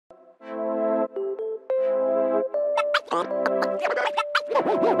Hello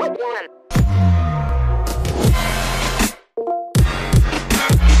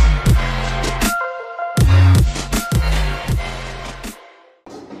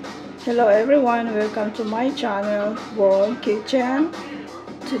everyone, welcome to my channel, World Kitchen.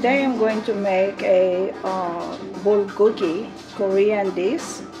 Today I'm going to make a bulgogi Korean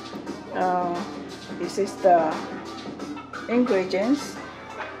dish. This is the ingredients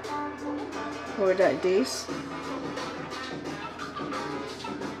for that dish.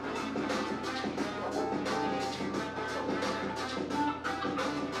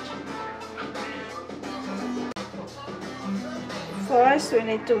 First, we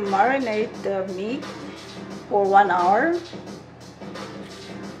need to marinate the meat for 1 hour.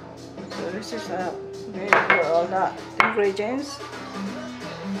 So this is for all the ingredients.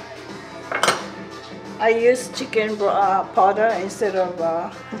 I use chicken powder instead of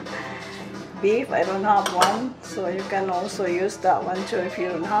beef. I don't have one, so you can also use that one too if you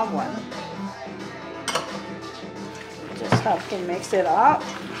don't have one. Just have to mix it up.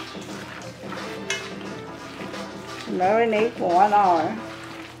 Marinate for 1 hour.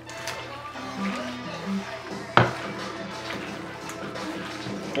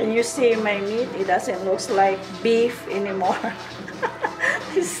 Can you see my meat? It doesn't look like beef anymore.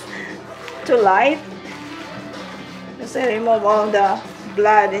 It's too light. Just remove all the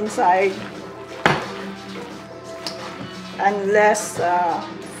blood inside and less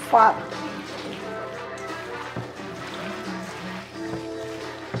fat.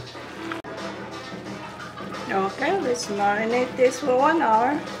 Okay, let's marinate this for 1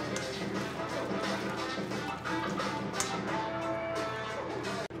 hour.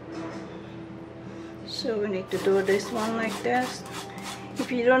 So we need to do this one like this.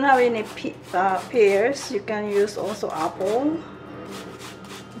 If you don't have any pears, you can use also apple.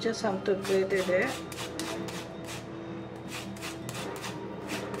 Just have to grate it.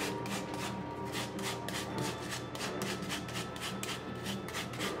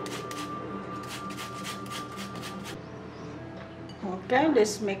 Okay,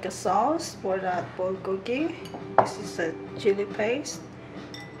 let's make a sauce for that bulgogi. This is a chili paste,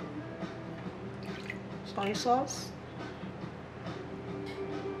 soy sauce,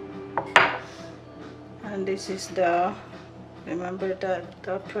 and this is the, remember the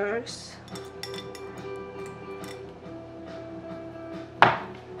pears.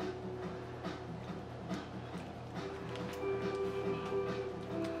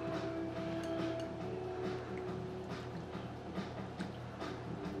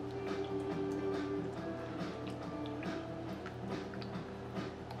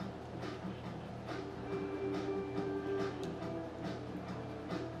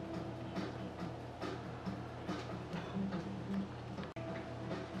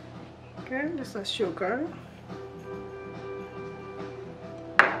 Okay, this is sugar.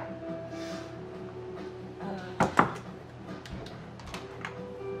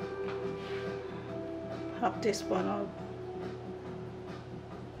 Half teaspoon of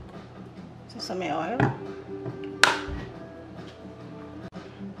sesame oil.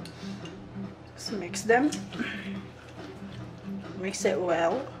 Just mix them. Mix it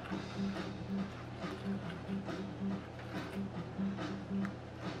well.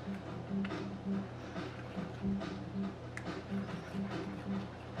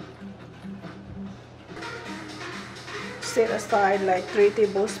 Set aside like 3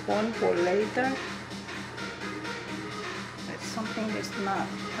 tablespoons for later. It's something that's not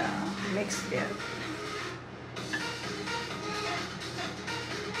mixed yet.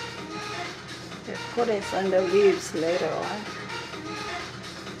 Just put it on the leaves later on.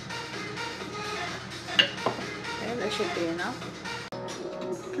 Okay, that should be enough.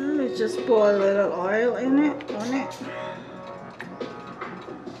 Okay, let's just pour a little oil in it, on it.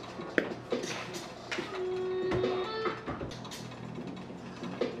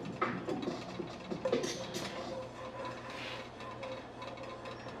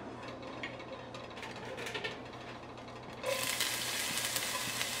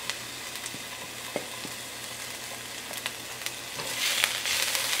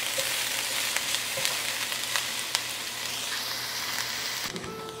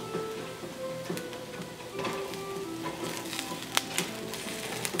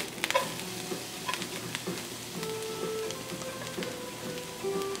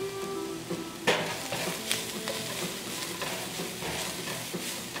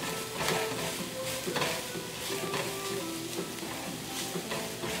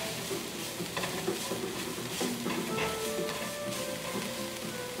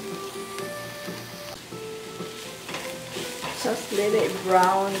 Just let it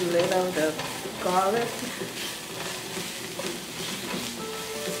brown little the garlic.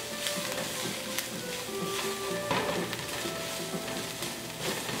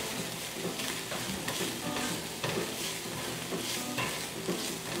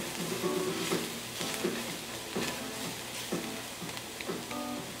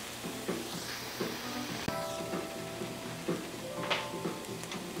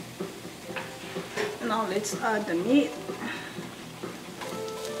 Now let's add the meat.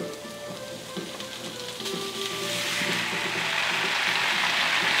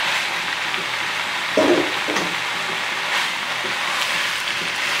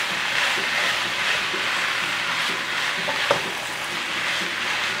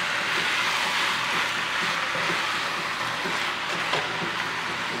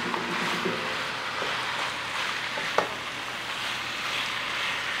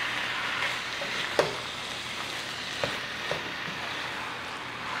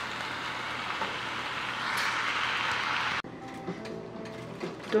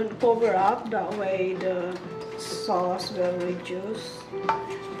 Don't cover up, that way the sauce will reduce.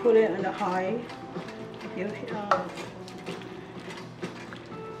 Put it on the high.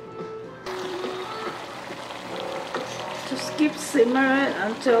 Just keep simmer it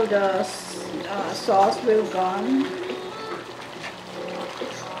until the sauce will gone.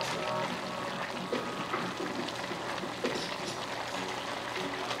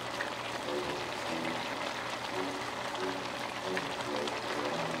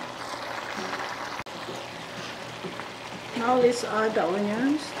 Now let's add the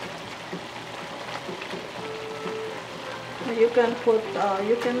onions. You can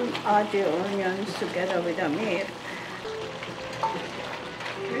add the onions together with the meat.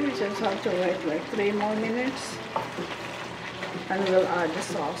 You just have to wait like 3 more minutes, and we'll add the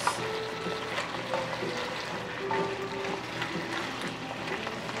sauce.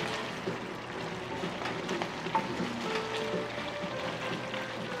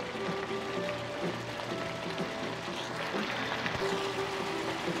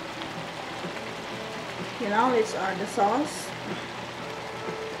 Now let's add the sauce.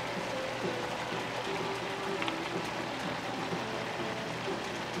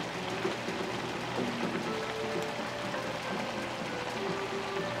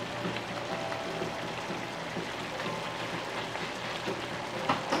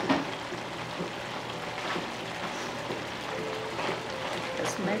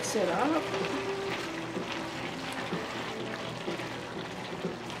 Just mix it up.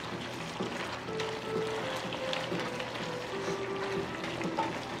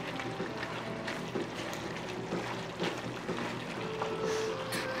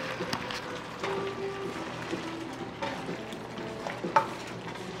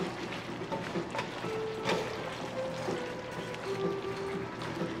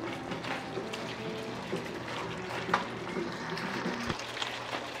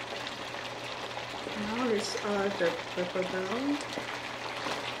 Let's add the pepper down.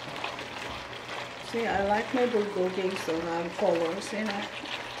 See, I like my bulgogi, so I have colors in it.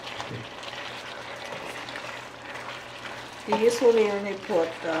 They usually only put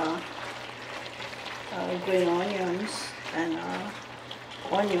green onions and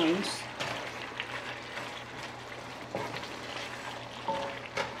onions.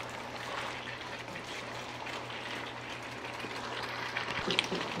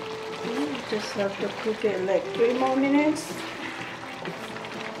 Just have to cook it like 3 more minutes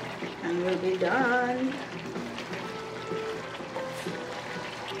and we'll be done.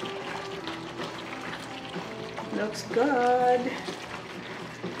 Looks good.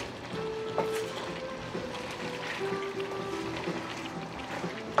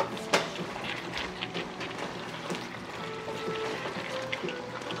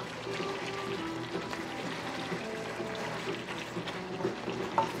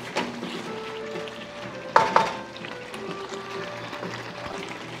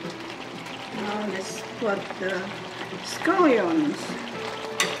 Now let's put the scallions.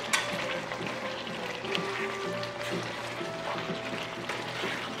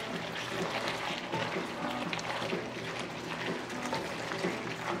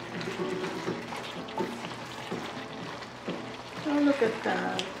 Oh, look at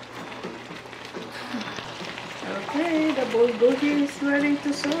that. Okay, the bulgogi is ready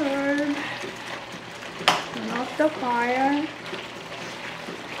to serve. Turn off the fire.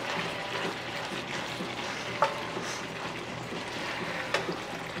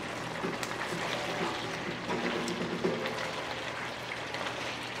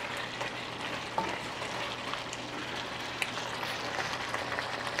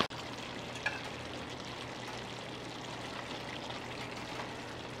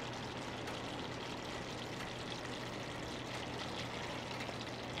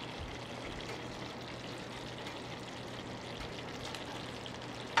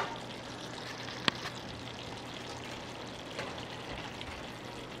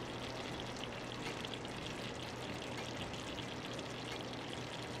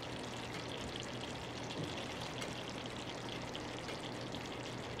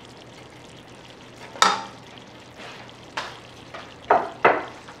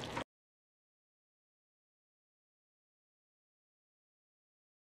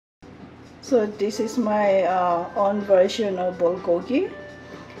 So this is my own version of bulgogi.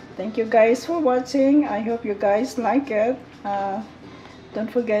 Thank you guys for watching. I hope you guys like it.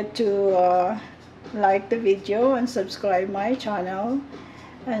 Don't forget to like the video and subscribe my channel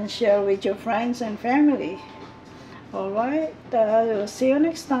and share with your friends and family. Alright, we'll see you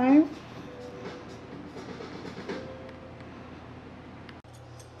next time.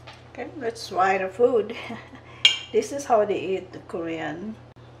 Okay, let's try the food. This is how they eat the Korean.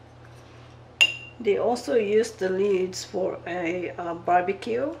 They also use the leaves for a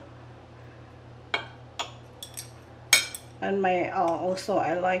barbecue. And also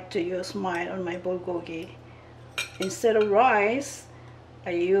I like to use mine on my bulgogi. Instead of rice,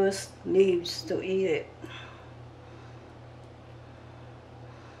 I use leaves to eat it.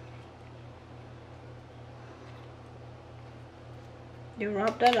 You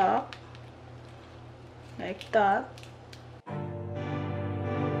wrap that up like that.